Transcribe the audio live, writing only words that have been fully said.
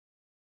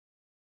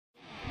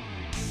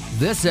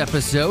This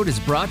episode is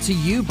brought to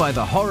you by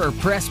the Horror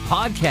Press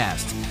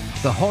Podcast.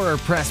 The Horror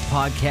Press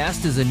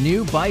Podcast is a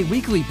new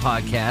bi-weekly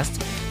podcast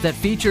that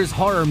features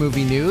horror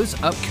movie news,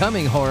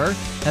 upcoming horror,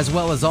 as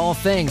well as all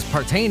things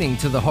pertaining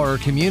to the horror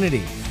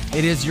community.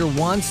 It is your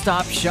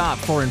one-stop shop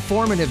for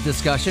informative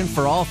discussion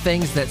for all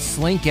things that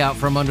slink out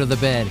from under the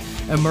bed,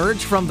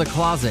 emerge from the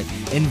closet,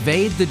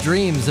 invade the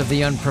dreams of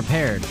the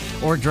unprepared,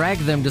 or drag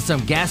them to some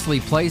ghastly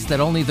place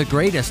that only the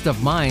greatest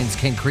of minds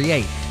can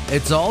create.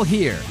 It's all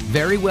here,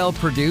 very well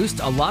produced,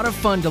 a lot of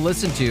fun to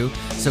listen to,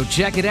 so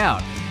check it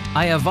out.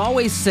 I have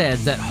always said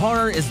that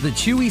horror is the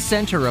chewy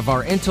center of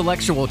our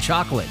intellectual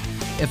chocolate.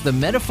 If the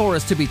metaphor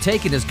is to be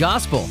taken as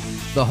gospel,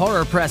 the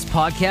Horror Press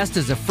Podcast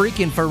is a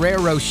freaking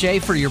Ferrero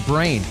Rocher for your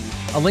brain.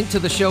 A link to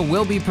the show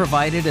will be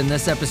provided in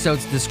this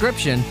episode's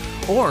description,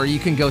 or you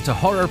can go to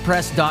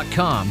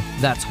horrorpress.com.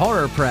 That's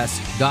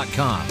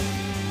horrorpress.com.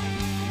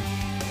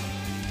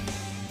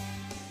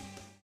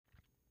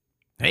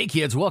 Hey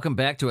kids, welcome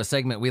back to a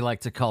segment we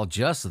like to call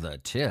Just the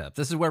Tip.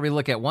 This is where we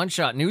look at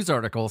one-shot news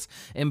articles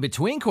in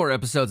between core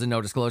episodes of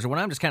No Disclosure when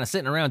I'm just kind of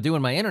sitting around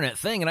doing my internet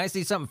thing and I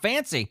see something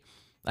fancy.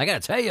 I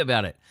got to tell you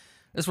about it.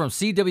 This is from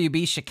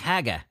CWB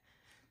Chicago.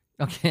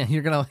 Okay,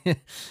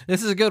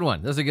 this is a good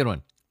one.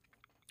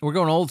 We're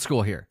going old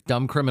school here.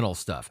 Dumb criminal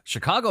stuff.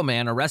 Chicago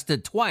man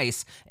arrested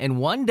twice in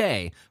one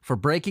day for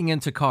breaking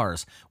into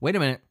cars. Wait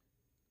a minute.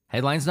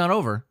 Headline's not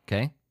over,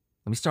 okay?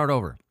 Let me start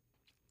over.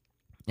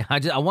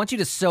 I want you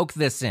to soak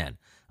this in.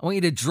 I want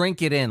you to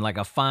drink it in like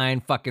a fine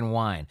fucking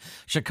wine.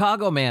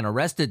 Chicago man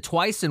arrested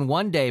twice in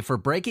one day for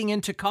breaking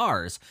into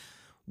cars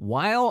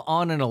while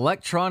on an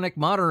electronic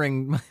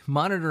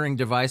monitoring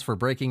device for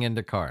breaking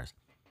into cars.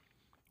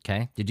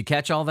 Okay, did you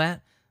catch all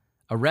that?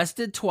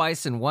 Arrested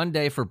twice in one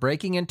day for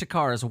breaking into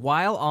cars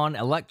while on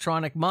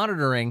electronic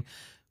monitoring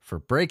for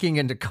breaking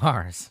into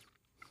cars.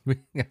 We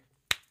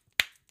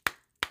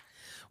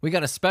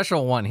got a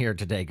special one here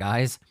today,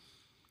 guys.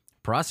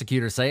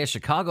 Prosecutors say a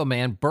Chicago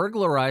man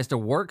burglarized a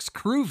Works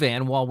crew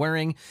van while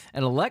wearing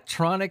an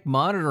electronic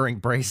monitoring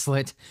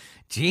bracelet.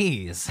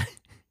 Jeez.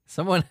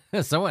 Someone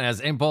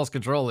has impulse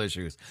control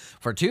issues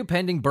for two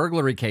pending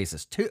burglary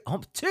cases. Two?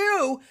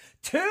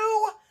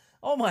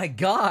 Oh my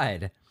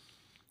God.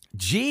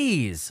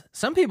 Jeez.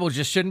 Some people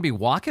just shouldn't be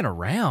walking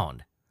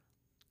around.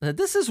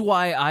 This is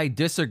why I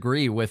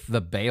disagree with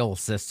the bail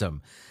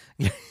system.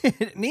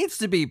 It needs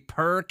to be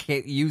per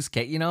use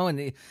case, and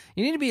you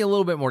need to be a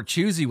little bit more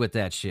choosy with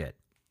that shit.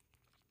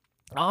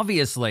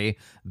 Obviously,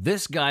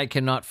 this guy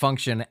cannot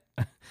function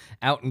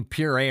out in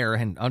pure air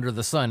and under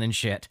the sun and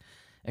shit.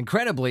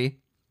 Incredibly,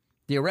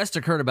 the arrest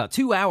occurred about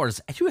 2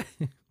 hours.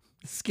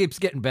 This keeps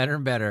getting better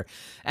and better.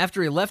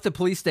 After he left the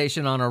police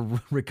station on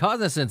a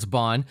reconnaissance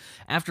bond,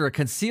 after a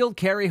concealed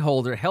carry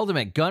holder held him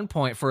at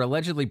gunpoint for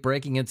allegedly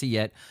breaking into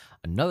yet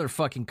another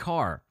fucking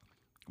car.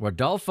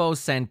 Rodolfo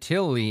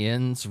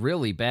Santillan's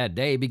really bad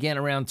day began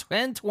around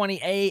 10:20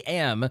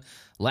 a.m.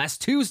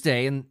 last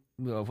Tuesday, and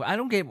I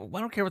don't care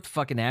what the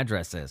fucking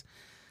address is.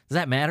 Does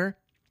that matter?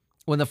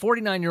 When the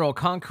 49-year-old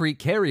concrete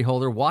carry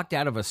holder walked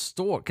out of a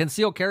store,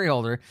 concealed carry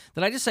holder.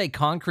 Did I just say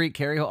concrete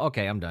carry holder?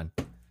 Okay, I'm done.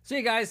 See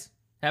you guys.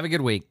 Have a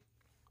good week.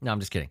 No, I'm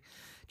just kidding.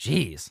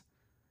 Jeez.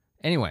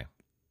 Anyway,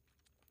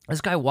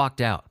 this guy walked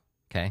out.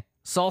 Okay,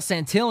 Saul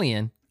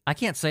Santillan. I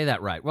can't say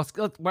that right. Well,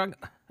 we're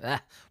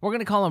going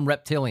to call him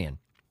Reptilian.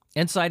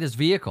 Inside his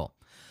vehicle,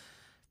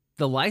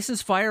 the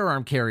licensed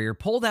firearm carrier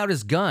pulled out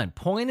his gun,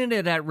 pointed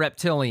it at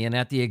Reptilian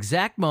at the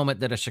exact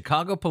moment that a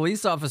Chicago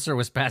police officer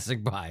was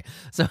passing by.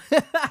 So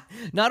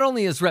not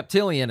only is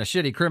Reptilian a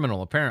shitty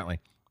criminal,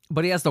 apparently,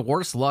 but he has the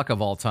worst luck of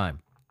all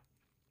time.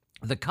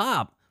 The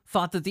cop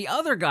thought that the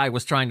other guy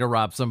was trying to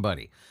rob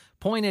somebody,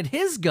 pointed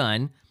his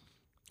gun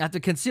at the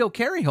concealed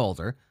carry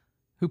holder,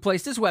 who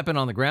placed his weapon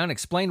on the ground,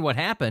 explained what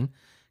happened.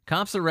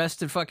 Cops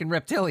arrested fucking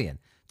Reptilian.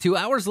 2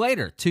 hours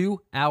later.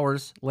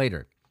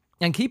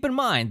 And keep in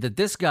mind that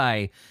this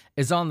guy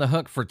is on the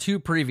hook for 2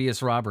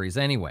 previous robberies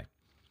anyway.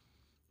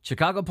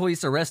 Chicago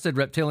police arrested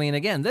Reptilian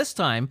again. This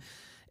time,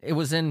 it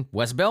was in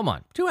West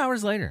Belmont. 2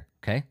 hours later,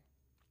 okay?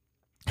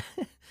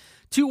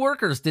 2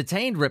 workers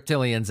detained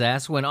Reptilian's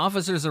ass when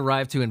officers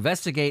arrived to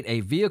investigate a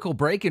vehicle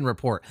break-in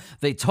report.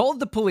 They told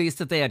the police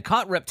that they had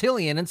caught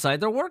Reptilian inside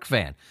their work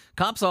van.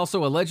 Cops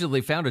also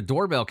allegedly found a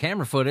doorbell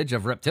camera footage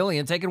of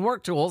Reptilian taking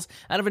work tools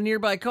out of a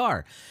nearby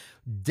car.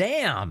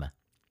 Damn,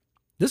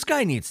 this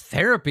guy needs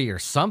therapy or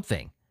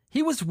something.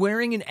 He was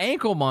wearing an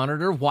ankle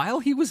monitor while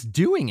he was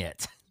doing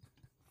it.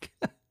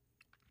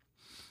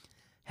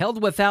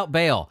 Held without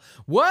bail.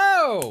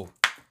 Whoa!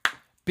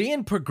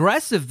 Being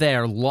progressive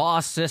there, law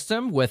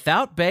system,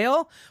 without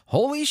bail?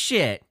 Holy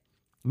shit.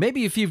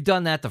 Maybe if you've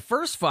done that the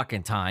first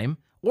fucking time,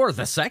 or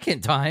the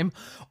second time,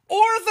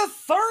 or the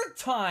third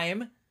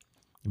time,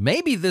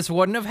 maybe this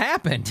wouldn't have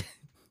happened.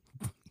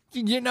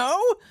 You know?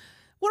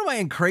 What am I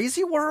in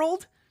crazy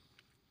world?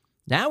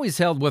 Now he's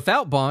held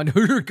without bond.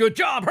 Good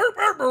job.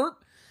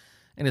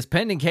 In his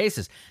pending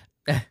cases.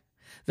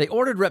 They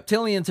ordered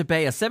Reptilian to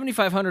pay a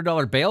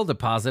 $7,500 bail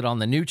deposit on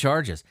the new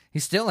charges. He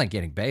still ain't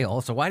getting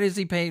bail, so why does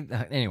he pay?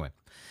 Anyway,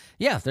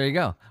 Yeah, there you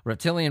go.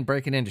 Reptilian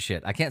breaking into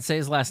shit. I can't say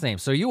his last name.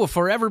 So you will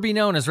forever be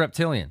known as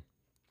Reptilian.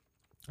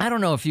 I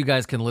don't know if you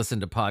guys can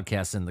listen to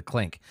podcasts in the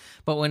clink,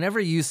 but whenever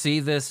you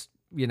see this,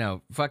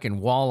 fucking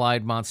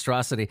wall-eyed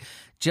monstrosity,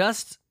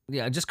 just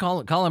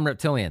call him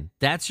Reptilian.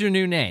 That's your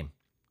new name.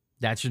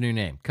 That's your new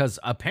name. Because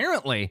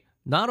apparently,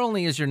 not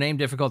only is your name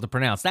difficult to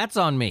pronounce, that's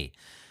on me,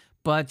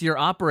 but you're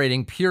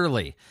operating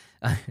purely,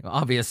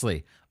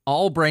 obviously,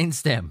 all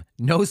brainstem,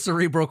 no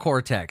cerebral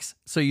cortex.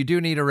 So you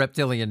do need a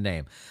reptilian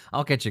name.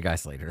 I'll catch you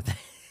guys later.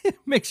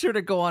 Make sure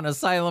to go on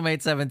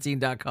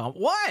asylum817.com.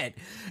 What?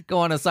 Go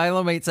on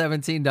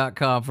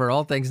asylum817.com for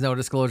all things no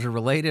disclosure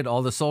related.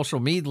 All the social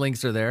media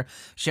links are there.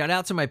 Shout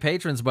out to my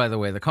patrons, by the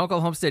way. The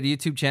Kunkel Homestead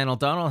YouTube channel,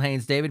 Donald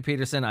Haynes, David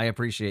Peterson. I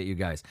appreciate you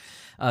guys.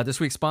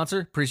 This week's sponsor,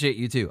 appreciate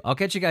you too. I'll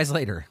catch you guys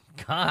later.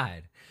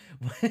 God.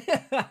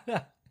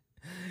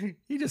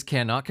 He just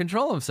cannot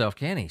control himself,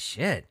 can he?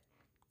 Shit.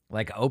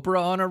 Like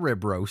Oprah on a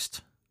rib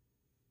roast.